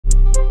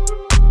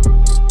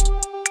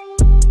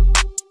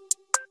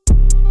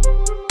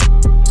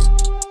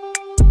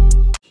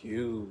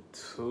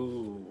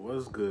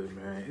good,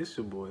 man? It's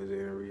your boy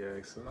Zayden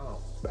Reacts, and I'm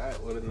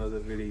back with another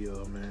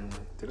video, man.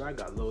 Today I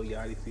got Lil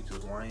Yachty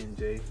features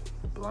Y&J,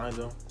 Blind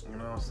 'Em. You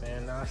know what I'm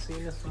saying? Now I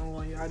seen this song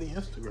on Yachty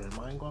Instagram.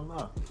 I ain't gonna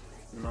lie.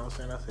 You know what I'm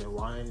saying? I said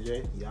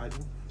Y&J,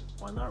 Yachty,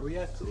 why not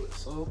react to it?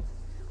 So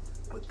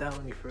without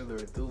any further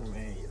ado,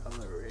 man,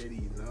 y'all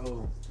already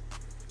know.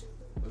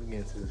 Let's get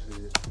into this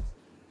video.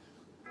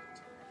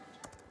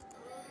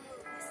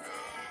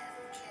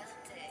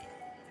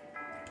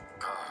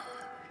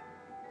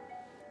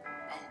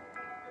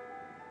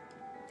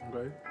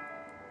 Okay.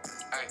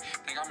 Hey,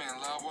 think I'm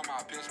in love with my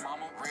bitch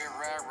mama. Red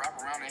rag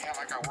wrap around their head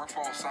like I work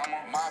for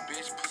Osama. My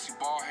bitch pussy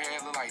bald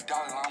head look like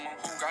Dalai Lama.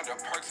 Who got the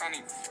perks? I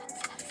need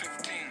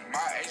 15.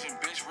 My Asian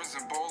bitch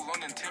risen bowl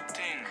London tip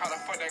team. How the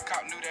fuck that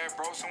cop knew that,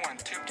 bro? Someone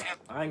tipped him.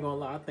 I ain't gonna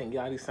lie, I think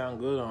Yachty sound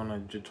good on a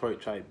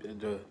Detroit type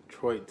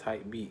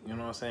beat. You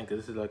know what I'm saying? Cause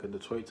this is like a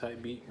Detroit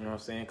type beat. You know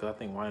what I'm saying? Cause I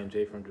think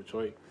Y&J from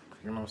Detroit.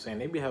 You know what I'm saying?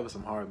 They be having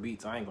some hard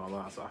beats. I ain't gonna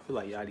lie. So I feel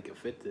like Yachty can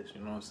fit this.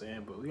 You know what I'm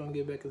saying? But we gonna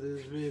get back into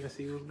this video and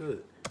see what's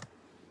good.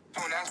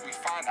 Soon as we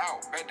find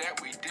out, bet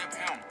that we dip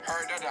him.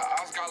 Heard that the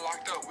ops got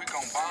locked up, we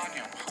gon' bond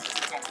him.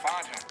 We gon'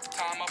 find him,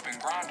 time up and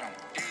grind him.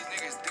 These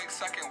niggas dick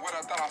sucking what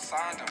I thought I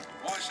signed him.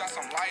 Would shot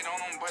some light on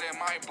him, but it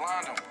might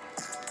blind him.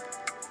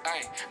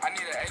 Hey, I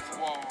need an A for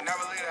wall.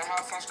 Never leave the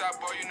house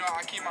unstrapped, boy, you know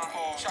I keep my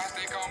hoe. Shot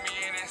stick on me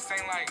and it sing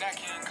like that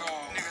King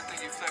Cole. Niggas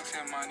think he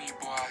flexing money,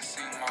 boy, I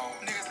sing more.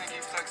 Niggas think he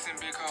flexing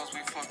because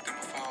we fucked him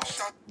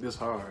before. This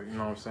hard, you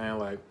know what I'm saying?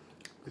 Like,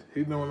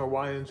 he doing a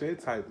Y&J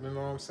type, you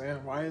know what I'm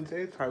saying?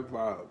 Y&J type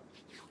vibe.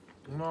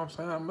 You know what I'm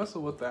saying? I'm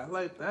messing with that. I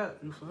like that.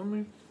 You feel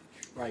me?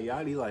 Like,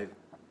 Yachty, like,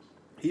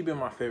 he been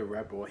my favorite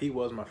rapper. Well, he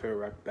was my favorite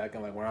rapper back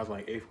in, like, when I was,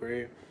 like, 8th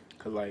grade.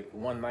 Because, like,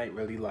 One Night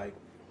really, like,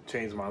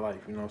 changed my life.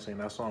 You know what I'm saying?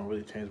 That song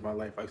really changed my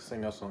life. I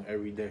sing that song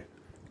every day.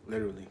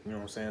 Literally. You know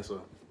what I'm saying?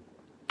 So,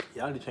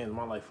 Yachty changed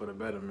my life for the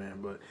better,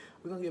 man. But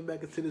we're going to get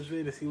back into this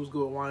video and see what's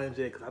good with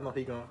Y&J. Because I know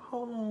he going to,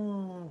 hold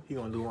on. He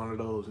going to do one of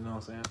those. You know what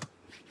I'm saying?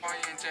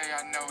 Y&J,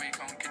 I know he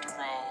gon' get the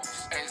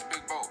rolls. Hey, it's big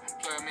boat,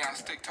 play with me, I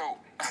stick toe.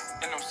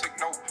 And no sick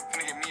note,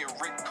 finna get me a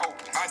Rick coat.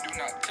 I do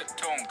not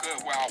tiptoe, I'm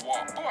good where I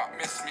walk. Oh, I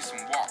miss me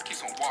some walk,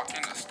 keep some walk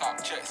in the stock.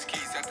 Jet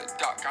skis at the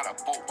dock, got a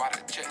boat by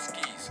the jet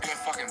skis. Been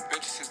fucking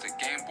bitches since the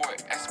Game Boy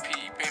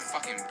SP. Been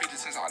fucking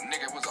bitches since our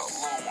nigga was a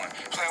little one.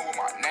 Playing with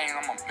my name,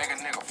 I'ma make a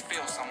nigga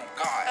feel some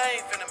God. I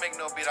ain't finna make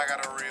no beat, I got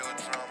a real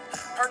drum.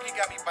 Perky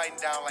got me biting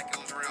down like it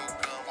was real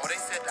gum. Oh, they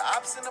said the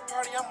ops in the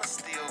party, I'ma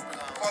still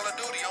come. Call of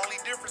Duty, only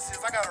difference is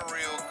I got a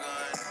real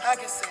gun. I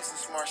can say some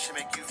smart shit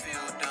make you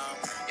feel dumb.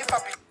 If I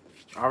be...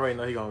 I already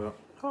know he gonna go,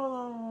 hold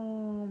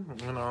on.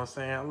 You know what I'm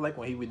saying? I like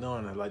when he be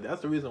doing that. Like,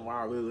 that's the reason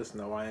why I really listen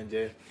to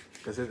Y&J.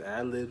 Because his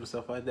ad-libs and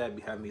stuff like that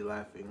be having me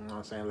laughing. You know what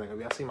I'm saying? Like, if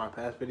y'all see my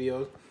past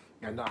videos,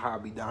 y'all know how I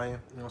be dying.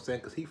 You know what I'm saying?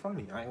 Because he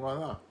funny. I ain't gonna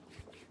lie.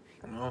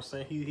 You know what I'm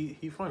saying?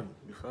 He funny.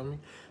 You feel me?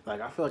 Like,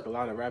 I feel like a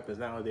lot of rappers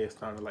nowadays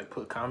starting to, like,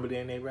 put comedy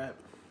in their rap.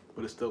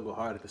 But it still go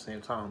hard at the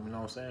same time. You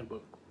know what I'm saying?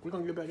 But we're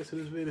gonna get back into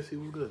this video and see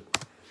what's good.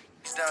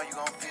 Down, you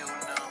gon' feel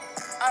numb.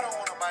 I don't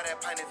wanna buy that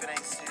pint if it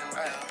ain't sealed.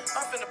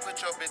 I'm finna put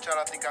your bitch out,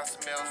 I think I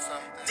smell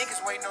something.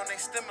 Niggas waiting on their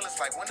stimulus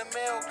like when the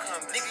mail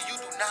come. Nigga, you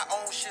do not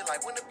own shit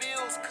like when the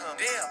bills come.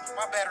 Damn,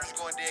 my battery's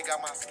going dead, got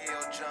my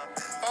scale jumping.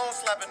 Phone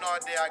slapping all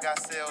day, I got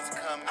sales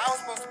coming. I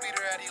was supposed to be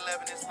there at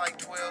 11, it's like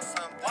 12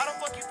 something. Why the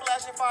fuck you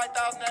flashing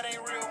 5,000, that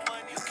ain't real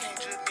money? You can't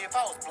judge me, if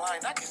I was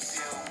blind, I can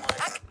feel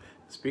money.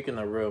 Speaking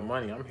of real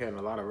money, I'm hearing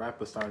a lot of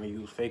rappers starting to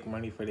use fake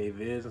money for their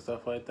vids and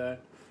stuff like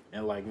that.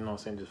 And, like, you know what I'm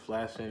saying, just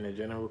flashing in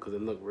general because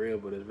it look real,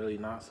 but it's really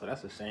not. So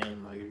that's a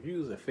shame. Like, if you're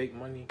using fake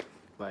money,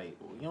 like,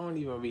 you don't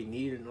even be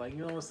needed. Like, you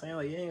know what I'm saying?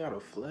 Like, you ain't got to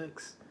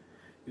flex.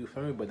 You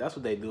feel me? But that's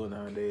what they do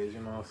nowadays, you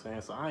know what I'm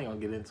saying? So I ain't going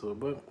to get into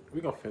it. But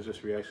we going to finish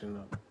this reaction,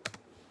 though.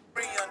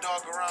 Bring young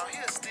dog around,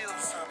 he'll steal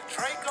something.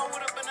 Draco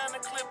with a banana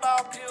clip,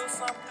 I'll peel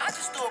something. I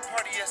just threw a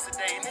party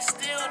yesterday and it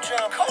still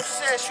jumped. Coach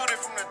said shoot it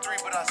from the 3,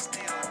 but I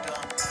still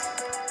dumped.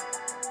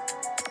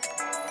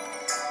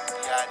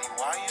 Yachty,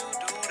 why you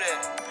do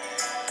that?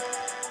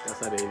 That's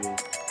how they be.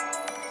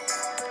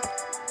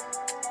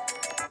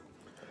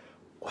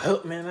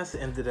 Well, man, that's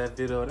the end of that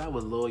video. That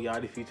was Lil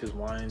Yachty features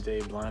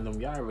Y&J, Blind 'Em.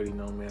 Y'all already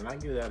know, man. I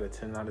give that a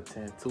 10 out of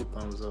 10, 2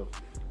 thumbs up.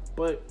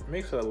 But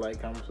make sure to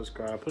like, comment,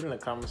 subscribe. Put in the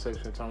comment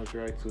section, tell me what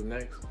you react to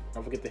next.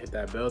 Don't forget to hit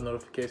that bell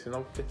notification.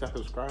 Don't forget that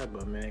subscribe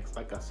button, man. Cause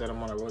like I said,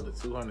 I'm on the road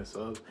to 200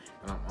 subs,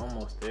 and I'm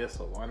almost there.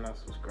 So why not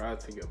subscribe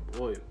to your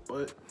boy?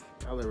 But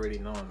y'all already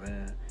know,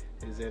 man.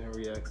 It's Zayden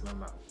Reacts, and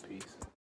I'm out. Peace.